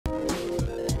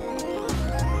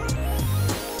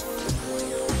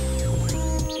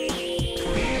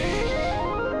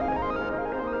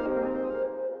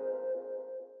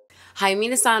Hi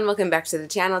Mina-san, welcome back to the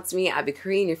channel. It's me, Abby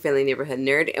Corinne, your friendly neighborhood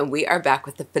nerd, and we are back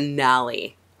with the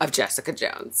finale of Jessica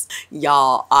Jones.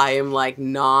 Y'all, I am like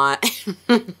not,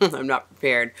 I'm not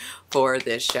prepared for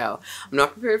this show. I'm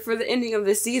not prepared for the ending of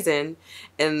this season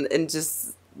and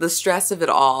just the stress of it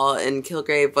all, and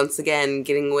Killgrave once again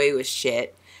getting away with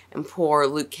shit, and poor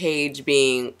Luke Cage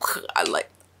being,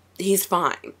 like, he's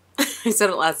fine. I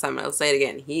said it last time, I'll say it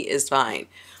again. He is fine.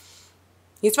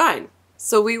 He's fine.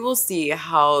 So we will see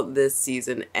how this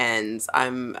season ends.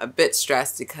 I'm a bit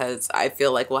stressed because I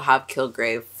feel like we'll have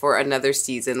Killgrave for another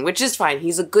season, which is fine.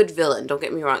 He's a good villain, don't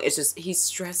get me wrong. It's just he's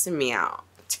stressing me out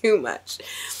too much.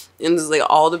 And just like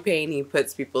all the pain he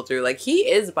puts people through. Like, he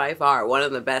is by far one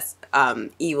of the best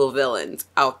evil villains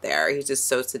out there. He's just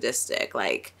so sadistic.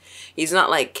 Like, he's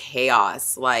not like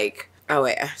chaos. Like, oh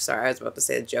wait, sorry, I was about to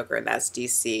say the Joker, and that's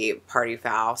DC party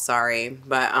foul. Sorry,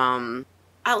 but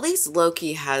at least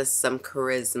Loki has some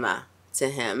charisma to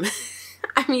him.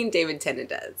 I mean, David Tennant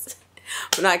does,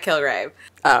 but not Killgrave.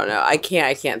 I don't know. I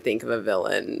can't think of a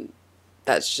villain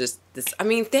that's just this. I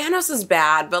mean, Thanos is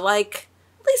bad, but like,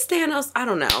 at least Thanos, I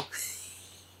don't know.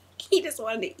 He just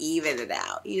wanted to even it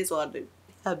out. He just wanted to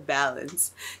have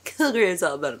balance. Killgrave's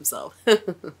all about himself.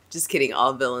 Just kidding.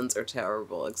 All villains are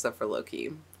terrible except for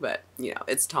Loki. But, you know,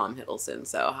 it's Tom Hiddleston,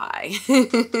 so hi.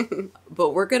 But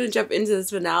we're going to jump into this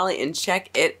finale and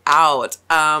check it out.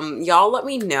 Y'all let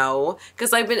me know,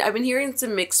 because I've been hearing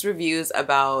some mixed reviews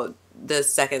about the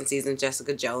second season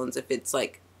Jessica Jones, if it's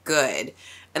like good.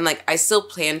 And like, I still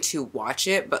plan to watch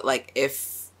it, but like,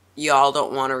 if y'all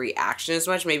don't want a reaction as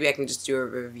much, maybe I can just do a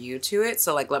review to it.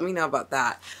 So like, let me know about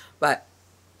that. But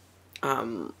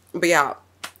yeah,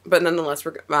 but nonetheless,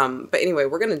 but anyway,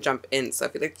 we're going to jump in. So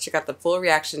if you'd like to check out the full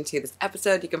reaction to this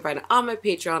episode, you can find it on my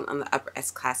Patreon on the upper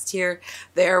S class tier.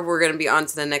 There, we're going to be on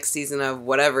to the next season of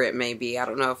whatever it may be. I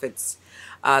don't know if it's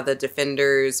the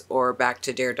Defenders or back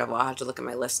to Daredevil. I'll have to look at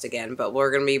my list again, but we're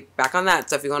going to be back on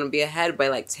that. So if you want to be ahead by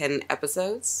like 10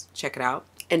 episodes, check it out.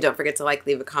 And don't forget to like,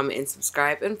 leave a comment, and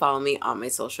subscribe, and follow me on my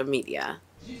social media.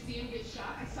 Did you see him get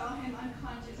shot? I saw him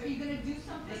unconscious. Are you going to do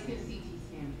something? Let's get a CT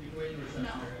scan. No.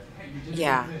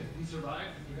 Yeah. He survived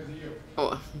because of you.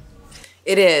 Oh,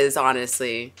 it is,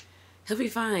 honestly. He'll be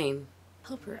fine.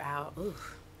 Help her out.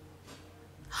 Oof.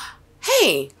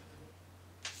 Hey!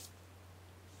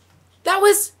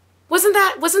 Wasn't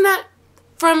that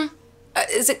from,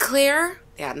 is it Claire?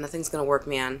 Yeah, nothing's gonna work,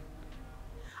 man.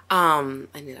 I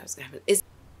knew that was gonna happen.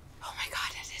 Oh my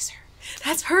god, that is her.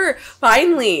 That's her!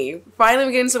 Finally! Finally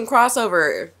we're getting some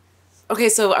crossover. Okay,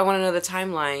 so I want to know the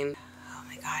timeline. Oh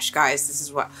my gosh, guys, this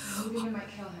is what...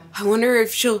 I wonder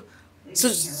if she'll... So,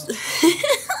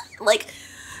 like,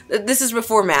 this is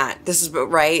before Matt. This is,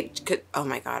 right? Oh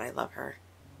my god, I love her.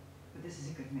 But this is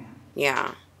a good man.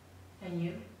 Yeah. And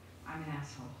you? I'm an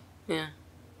asshole. Yeah.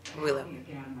 We love you.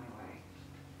 Get out of my way.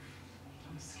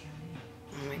 I'm scared.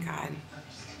 Oh my god.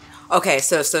 Okay,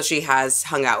 so she has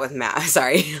hung out with Matt.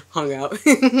 Sorry, hung out.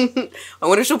 I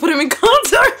wonder if she'll put him in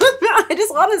contact with Matt. I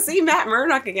just want to see Matt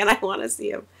Murdock again. I want to see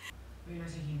him. We were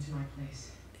taking him to my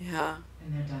place. Yeah.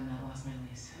 And they're done. I lost my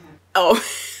lease. Oh,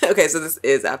 okay, so this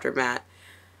is after Matt.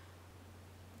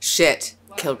 Shit.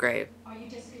 What? Killgrave. Are you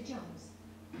Jessica Jones?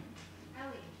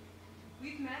 Ellie,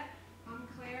 we've met. I'm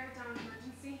Claire, down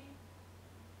emergency.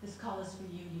 This call is for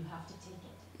you. You have to take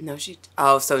it. No,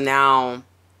 oh, so now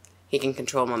he can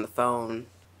control him on the phone.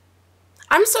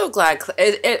 I'm so glad.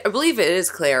 I believe it is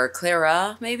Claire.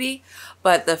 Clara, maybe?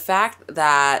 But the fact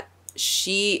that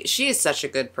she is such a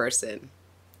good person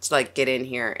to like get in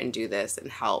here and do this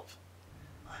and help.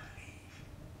 I believe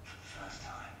for the first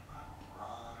time I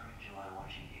will rather enjoy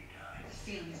watching you die. The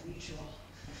feeling is mutual.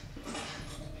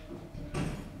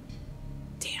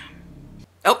 Damn.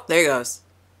 Oh, there he goes.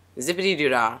 Zippity doo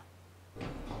dah.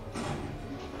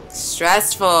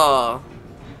 Stressful.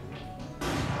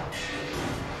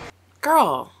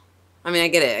 Girl. I mean, I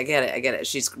get it.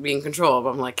 She's being controlled,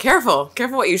 but I'm like, careful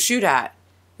what you shoot at.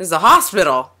 This is a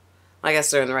hospital. I guess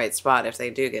they're in the right spot if they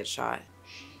do get shot.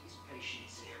 She is patient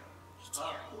zero.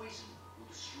 Her poison will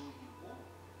destroy you all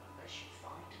unless you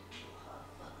find and kill her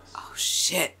first. Oh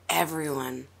shit,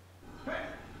 everyone.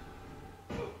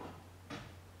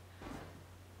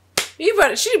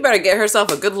 She better get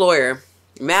herself a good lawyer.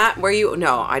 Matt, where you?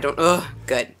 No, I don't. Ugh,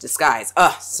 good. Disguise.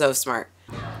 Ugh, so smart.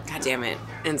 God damn it.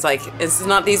 And it's like, it's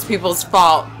not these people's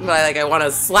fault, but I want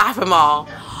to slap them all.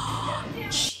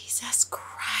 Jesus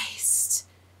Christ.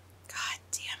 God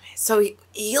damn it. So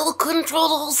he'll control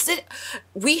the whole city.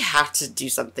 We have to do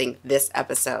something this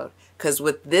episode, because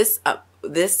with this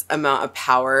amount of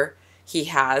power he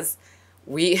has,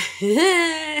 what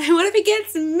if he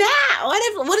gets Matt? What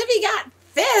if he got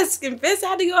Fisk, and Fisk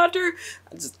had to go after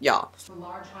y'all. A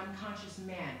large unconscious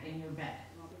man in your bed.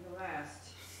 I'll be the last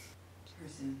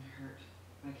person hurt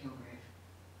by Killgrave.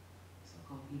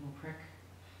 So-called evil prick.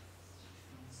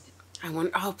 I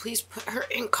wonder. Oh, please put her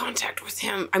in contact with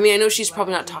him. I mean, I know she's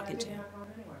probably not talking to him.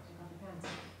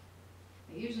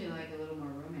 I usually like a little more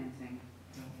romancing,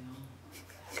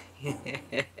 don't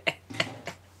we all?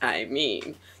 I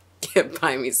mean,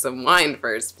 buy me some wine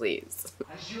first, please.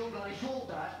 Has your guy thought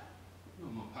that? You're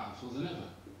more powerful than ever.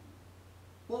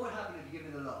 What would happen if you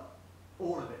give me the lot?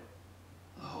 All of it.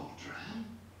 The whole dram?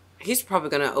 He's probably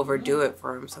gonna overdo it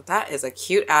for him. So that is a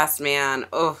cute ass man.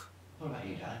 Oh. What about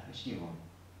you, Dad? What do you want?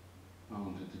 I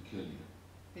wanted to kill you.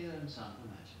 Feel and sound the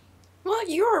magic. Well,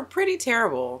 you're pretty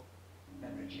terrible.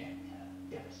 Then reject her.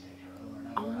 Devastate her over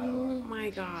and Oh over. my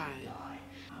god. Die.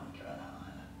 I won't care about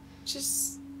either.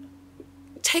 Just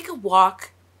take a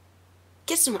walk.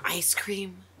 Get some ice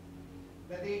cream.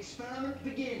 Let the experiment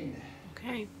begin.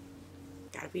 Okay.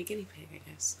 Gotta be a guinea pig, I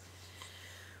guess.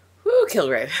 Woo,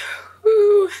 Killgrave.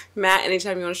 Woo. Matt,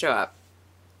 anytime you want to show up.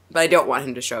 But I don't want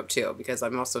him to show up too, because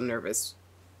I'm also nervous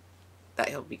that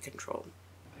he'll be controlled.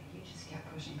 But you just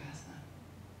kept pushing past them.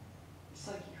 It's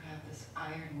like you have this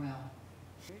iron will.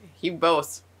 You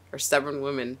both are stubborn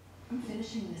women. I'm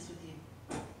finishing this with you.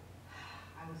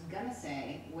 I was gonna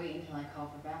say, wait until I call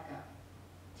for backup.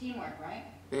 Teamwork, right?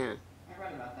 Yeah. I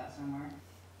read about that somewhere.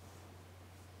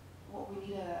 Well, we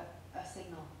need a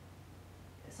signal.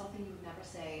 Something you would never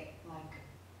say, like...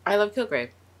 I love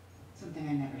Killgrave. Something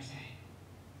I never say.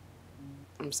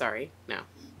 I'm sorry. No.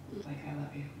 Like, I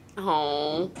love you.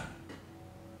 Oh.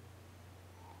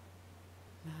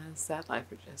 Sad life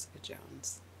for Jessica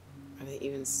Jones. Are they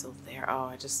even still there? Oh,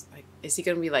 I just, like... Is he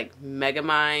gonna be, like,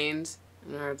 Megamind?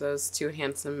 And are those two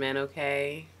handsome men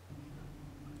okay?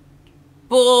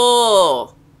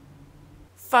 Bull!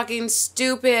 Fucking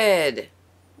stupid!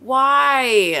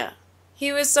 Why?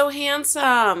 He was so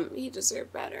handsome. He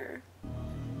deserved better.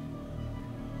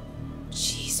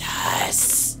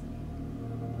 Jesus.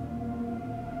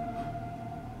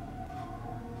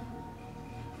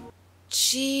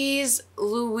 Jeez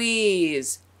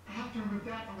Louise. I have to remove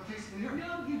that from the face of the earth.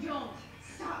 No, you don't.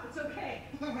 Stop. It's okay.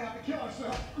 Then we have to kill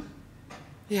ourselves.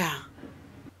 Yeah.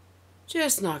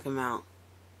 Just knock him out.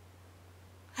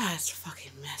 That's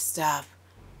fucking messed up.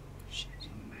 Shit.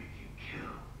 Make you kill.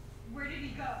 Where did he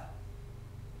go?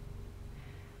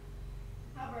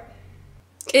 Albert.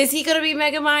 Is he gonna be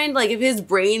Megamind? Like, if his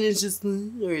brain is just,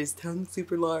 or his tongue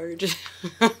super large?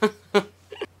 Can't change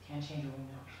what we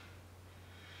know.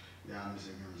 Yeah, I'm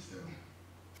missing him still.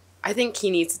 I think he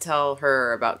needs to tell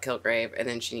her about Killgrave, and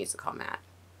then she needs to call Matt.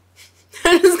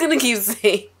 I'm just gonna keep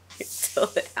saying it till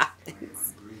it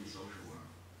happens. Green social work.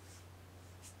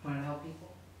 Want to help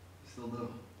people? Still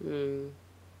do.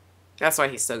 That's why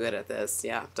he's so good at this.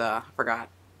 Yeah, duh. Forgot.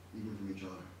 Even from each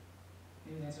other.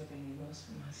 Maybe that's what they need most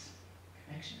from us.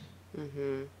 Connection.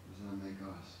 Mm-hmm. Does that make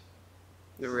us?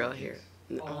 The real hero.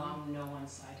 Oh, I'm no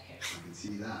one's sidekick. I can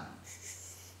see that.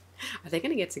 Are they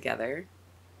gonna get together?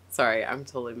 Sorry, I'm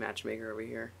totally matchmaker over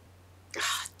here.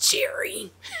 Ah,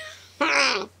 Jerry.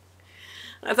 I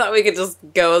thought we could just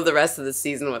go the rest of the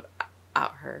season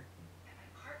without her. And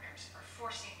my partners are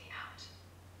forcing me out.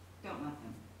 Don't let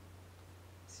them.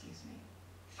 Excuse me.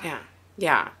 Yeah.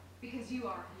 Yeah. Because you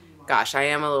are who you are. Gosh, I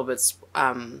am a little bit,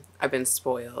 I've been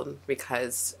spoiled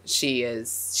because she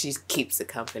keeps the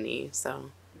company,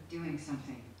 so. You're doing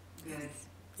something good.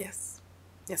 Yes.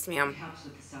 Yes, It ma'am. helps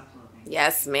with the self-loathing.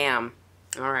 Yes, ma'am.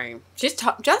 All right.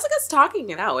 Jessica's talking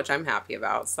it out, which I'm happy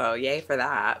about, so yay for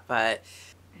that, but.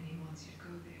 And he wants you to go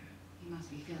there. He must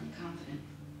be feeling confident.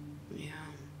 Yeah.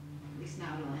 At least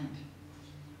now it'll end.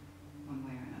 One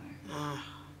way or another.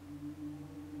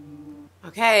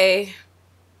 Okay.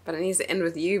 But it needs to end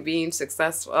with you being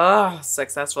successful. Oh,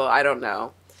 successful. I don't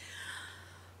know.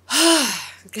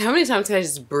 How many times can I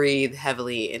just breathe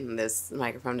heavily in this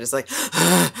microphone? Just like,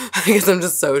 I guess I'm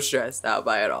just so stressed out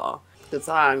by it all. Good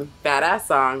song. Badass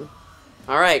song.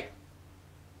 All right.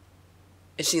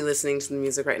 Is she listening to the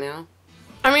music right now?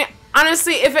 I mean,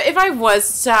 honestly, if I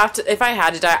was to have to, if I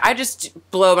had to die, I'd just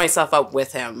blow myself up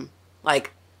with him.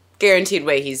 Like, guaranteed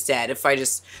way he's dead. If I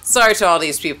just, sorry to all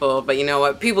these people, but you know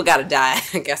what? People gotta die,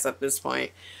 I guess, at this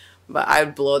point. But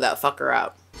I'd blow that fucker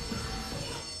up.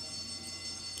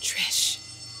 Trish.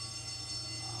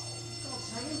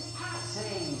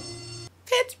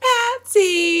 It's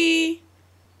Patsy.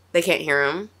 They can't hear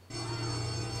him.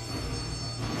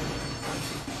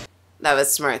 That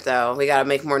was smart, though. We gotta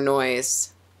make more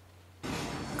noise.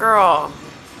 Girl.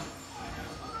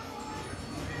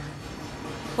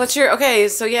 What's your... Okay,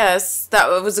 so yes, that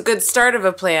was a good start of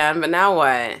a plan, but now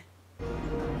what?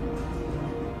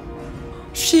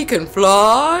 She can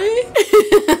fly.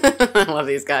 I love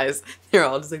these guys. They're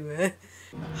all just like, meh.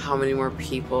 How many more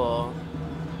people?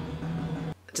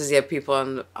 Does he have people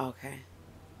on the... Okay.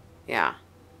 Yeah.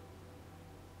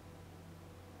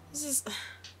 This is...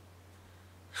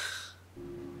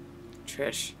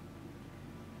 Trish.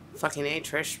 Fucking A,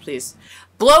 Trish, please.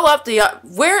 Blow up the...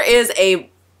 Where is a...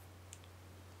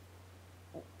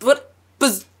 What?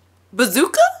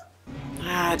 Bazooka?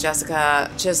 Ah, Jessica,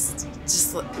 just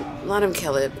let him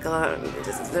kill it.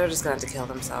 They're just gonna have to kill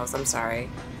themselves. I'm sorry.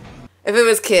 If it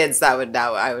was kids, I would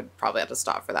probably have to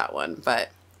stop for that one. But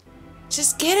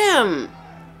just get him.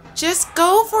 Just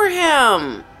go for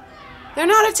him. They're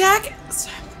not attacking.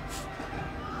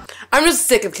 I'm just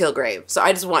sick of Killgrave, so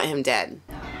I just want him dead.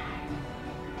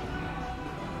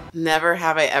 Never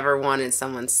have I ever wanted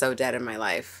someone so dead in my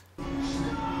life.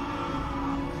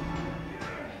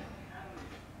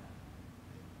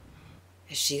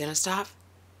 Is she gonna stop?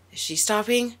 Is she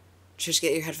stopping? Trish,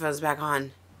 get your headphones back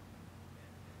on.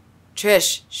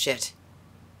 Trish. Shit.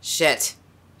 Shit.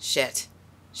 Shit.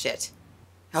 Shit.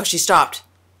 Oh, she stopped.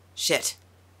 Shit.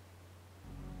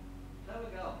 Clever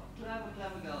girl.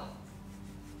 Clever girl.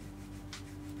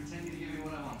 Pretend you to give me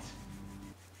what I want.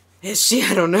 Is she?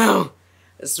 I don't know.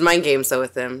 It's mind games though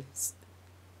with him.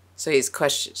 So he's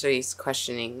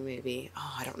questioning maybe.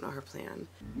 Oh, I don't know her plan.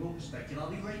 From your perspective, I'll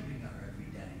be raping her every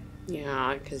day.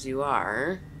 Yeah, because you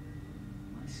are.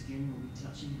 My skin will be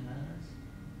touching hers.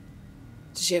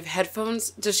 Does she have headphones?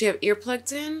 Does she have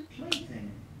earplugs in?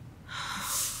 Plaything.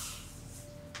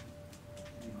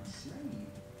 You must slave.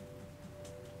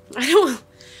 I don't...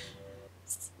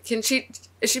 Can she...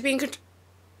 Is she being... You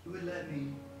would let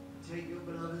me take your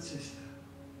beloved sister.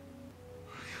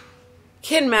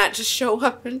 Can Matt just show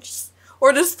up and just...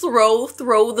 Or just throw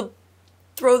the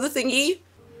thingy?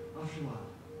 After a while.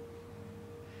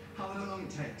 However long it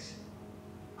takes.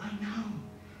 I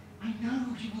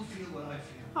know you will feel what I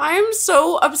feel. I am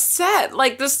so upset.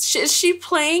 Like, this... Is she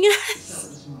playing Start us?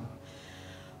 with a smile.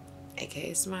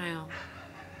 AKA smile.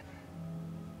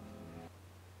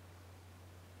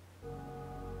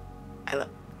 I love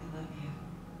you.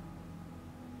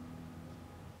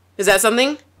 Is that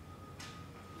something?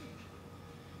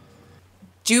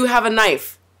 Do you have a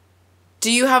knife?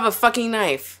 Do you have a fucking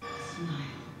knife?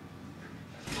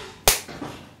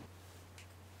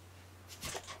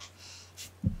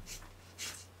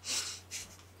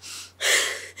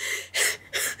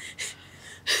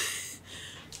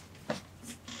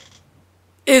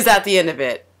 Is that the end of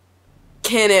it?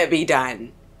 Can it be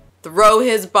done? Throw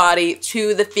his body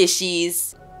to the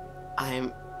fishies.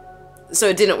 So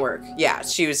it didn't work. Yeah,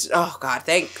 she was, oh God,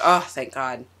 thank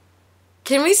God.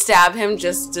 Can we stab him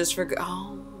just for,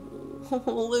 oh,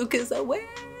 Luke is away.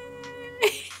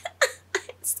 I'm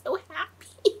so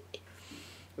happy.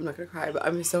 I'm not gonna cry, but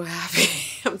I'm so happy.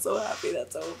 I'm so happy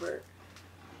that's over.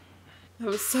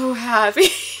 I'm so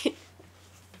happy.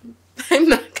 I'm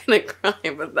not gonna cry,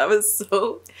 but that was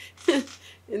so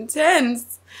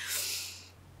intense.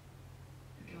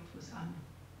 The guilt was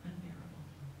unbearable.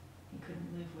 He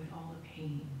couldn't live with all the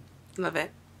pain Love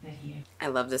it. that he had. I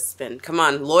love this spin. Come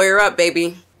on, lawyer up,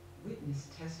 baby. Witness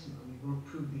testimony won't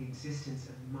prove the existence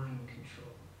of mind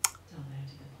control. Tell that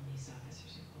to the police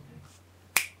officers who pulled him.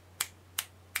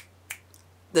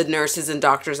 The nurses and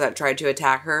doctors that tried to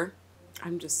attack her.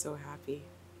 I'm just so happy.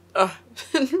 Oh,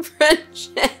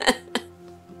 friendship.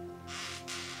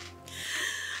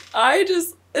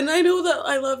 And I know that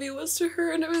I love you was to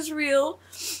her and it was real.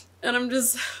 And I'm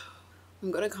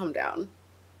gonna calm down.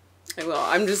 I will.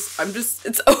 I'm just,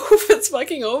 it's over. It's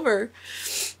fucking over.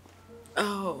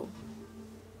 Oh.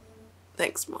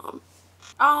 Thanks, Mom.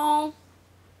 Oh.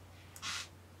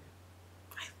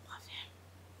 I love him.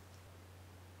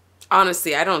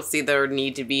 Honestly, I don't see there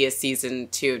need to be a season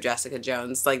 2 of Jessica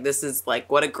Jones. Like, this is, like,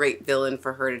 what a great villain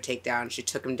for her to take down. She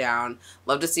took him down.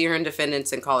 Love to see her in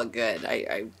Defendants and call it good.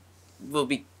 I will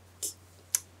be...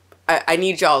 I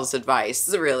need y'all's advice,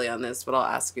 really, on this, but I'll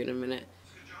ask you in a minute.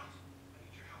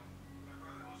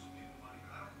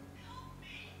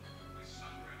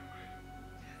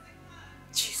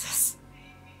 Jesus.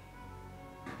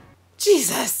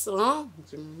 Jesus. Oh.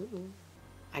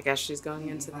 I guess she's going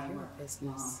into the hero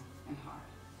business. And hard.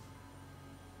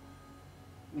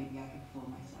 Maybe I can fool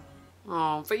myself.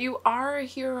 Oh, but you are a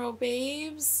hero,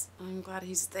 babes. I'm glad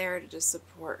he's there to just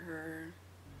support her.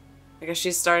 I guess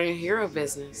she's starting a hero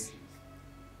business.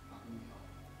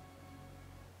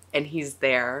 And he's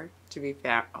there to be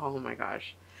found. Oh my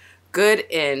gosh. Good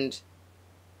end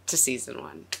to season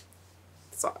 1.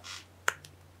 So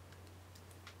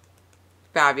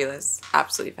fabulous.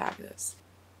 Absolutely fabulous.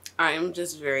 I'm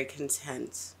just very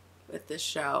content with this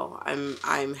show.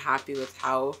 I'm happy with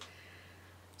how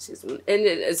season, and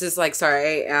it's just like,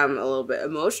 sorry, I am a little bit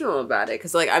emotional about it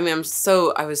because like I mean I was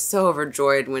so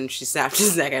overjoyed when she snapped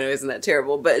his neck. I know, isn't that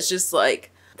terrible? But it's just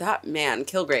like that man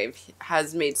Killgrave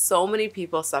has made so many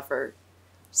people suffer,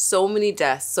 so many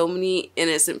deaths, so many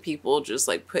innocent people just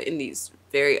like put in these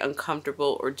very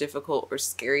uncomfortable or difficult or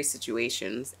scary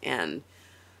situations and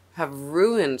have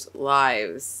ruined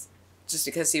lives just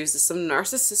because he was just some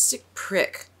narcissistic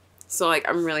prick. So like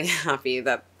I'm really happy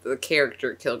that the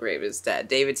character Killgrave is dead.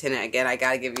 David Tennant, again, I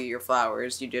gotta give you your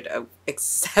flowers. You did an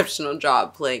exceptional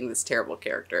job playing this terrible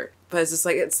character. But it's just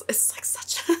like, it's like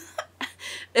such a...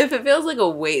 If it feels like a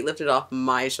weight lifted off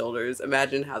my shoulders,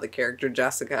 imagine how the character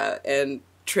Jessica and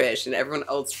Trish and everyone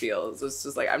else feels. It's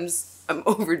just like, I'm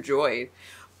overjoyed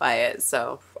by it.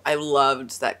 So I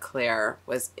loved that Claire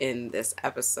was in this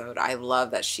episode. I love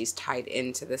that she's tied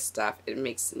into this stuff. It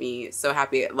makes me so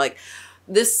happy. Like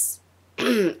this,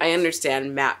 I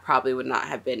understand Matt probably would not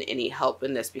have been any help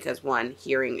in this because one,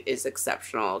 hearing is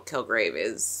exceptional. Killgrave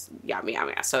is yummy,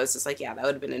 yummy. So it's just like, yeah, that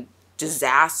would have been a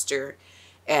disaster.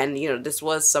 And, you know, this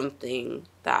was something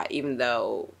that even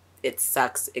though it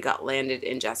sucks, it got landed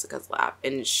in Jessica's lap.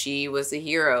 And she was a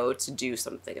hero to do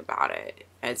something about it.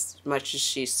 As much as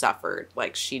she suffered,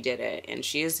 like she did it. And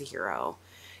she is a hero.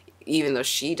 Even though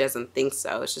she doesn't think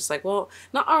so. It's just like, well,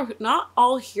 not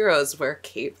all heroes wear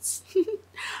capes.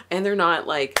 And they're not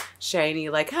like shiny,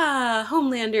 like,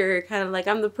 Homelander, kind of like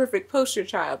I'm the perfect poster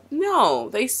child. No,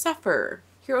 they suffer.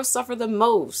 Heroes suffer the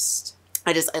most.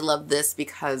 I love this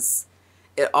because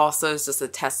it also is just a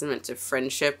testament to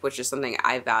friendship, which is something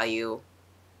I value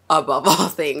above all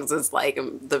things. It's like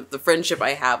the friendship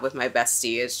I have with my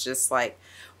bestie. It's just like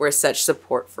we're such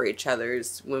support for each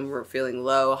other's when we're feeling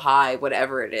low, high,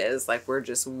 whatever it is. Like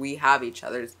we have each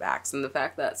other's backs. And the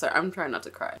fact that, sorry, I'm trying not to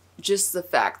cry. Just the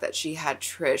fact that she had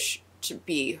Trish to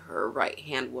be her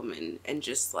right-hand woman and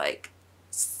just like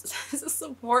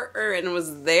support her and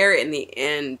was there in the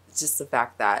end. Just the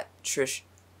fact that Trish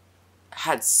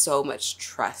had so much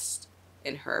trust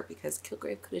in her because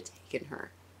Killgrave could have taken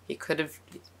her. He could have,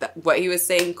 what he was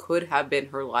saying could have been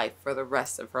her life for the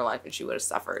rest of her life and she would have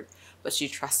suffered. But she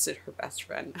trusted her best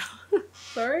friend.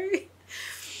 Sorry.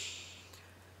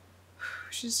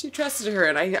 She trusted her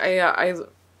and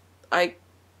I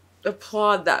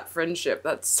applaud that friendship.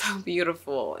 That's so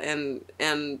beautiful. And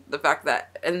the fact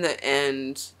that in the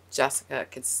end, Jessica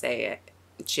could say it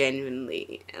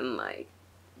genuinely and like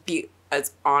be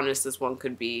as honest as one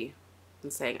could be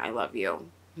and saying, I love you.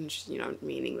 And she, you know,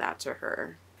 meaning that to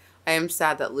her. I am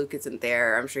sad that Luke isn't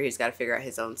there. I'm sure he's got to figure out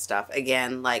his own stuff.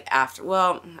 Again, like after,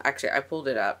 well, actually I pulled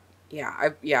it up. Yeah,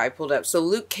 I pulled it up. So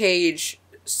Luke Cage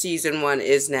season 1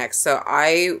 is next. So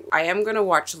I am going to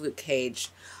watch Luke Cage.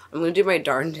 I'm going to do my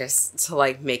darndest to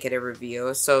like make it a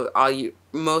review. So I'll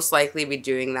most likely be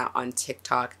doing that on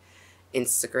TikTok,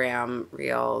 Instagram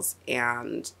Reels,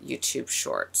 and YouTube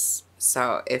Shorts.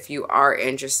 So if you are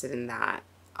interested in that,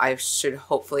 I should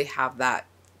hopefully have that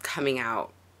coming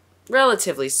out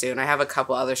relatively soon. I have a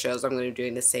couple other shows I'm going to be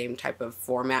doing the same type of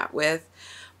format with.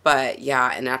 But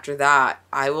yeah, and after that,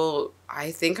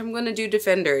 I think I'm going to do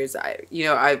Defenders.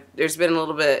 There's been a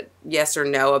little bit yes or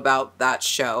no about that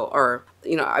show, or,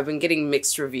 you know, I've been getting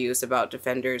mixed reviews about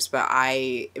Defenders, but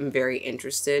I am very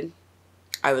interested.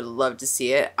 I would love to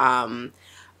see it.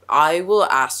 I will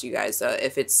ask you guys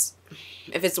if it's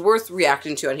worth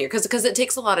reacting to on here, because it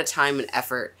takes a lot of time and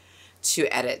effort to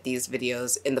edit these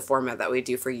videos in the format that we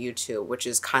do for YouTube, which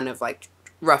is kind of like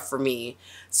rough for me.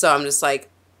 So I'm just like,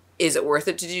 is it worth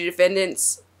it to do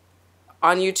Defendants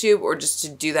on YouTube, or just to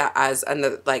do that as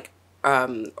another, like,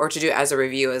 or to do it as a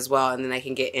review as well, and then I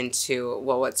can get into,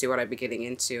 well, let's see what I'd be getting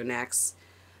into next.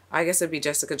 I guess it'd be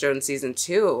Jessica Jones season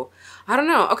 2. I don't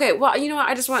know. Okay, well, you know what?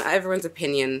 I just want everyone's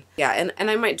opinion. Yeah, and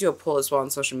I might do a poll as well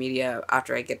on social media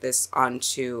after I get this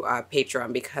onto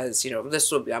Patreon, because, you know,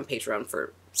 this will be on Patreon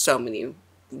for so many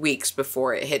weeks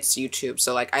before it hits YouTube.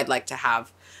 So, like, I'd like to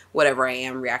have whatever I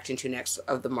am reacting to next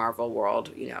of the Marvel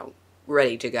world, you know,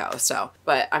 ready to go. So,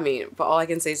 but I mean, but all I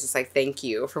can say is just like, thank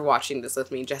you for watching this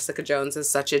with me. Jessica Jones is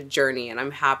such a journey, and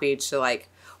I'm happy to like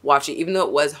watch it, even though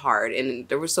it was hard and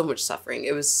there was so much suffering.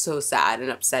 It was so sad and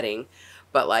upsetting,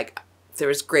 but like there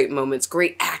was great moments,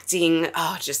 great acting.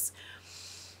 Oh, just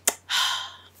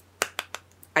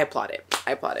I applaud it.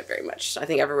 I applaud it very much. I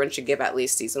think everyone should give at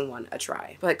least season 1 a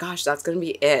try. But gosh, that's gonna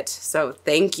be it. So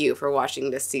thank you for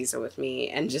watching this season with me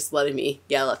and just letting me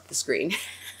yell at the screen.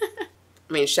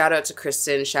 I mean, shout out to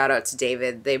Kristen, shout out to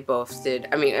David. They both did.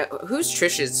 I mean, who's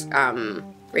Trish's?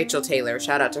 Rachel Taylor.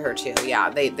 Shout out to her too. Yeah,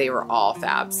 they were all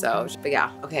fab. So, but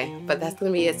yeah, okay. But that's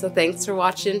gonna be it. So thanks for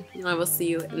watching, and I will see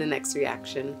you in the next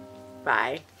reaction.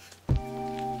 Bye.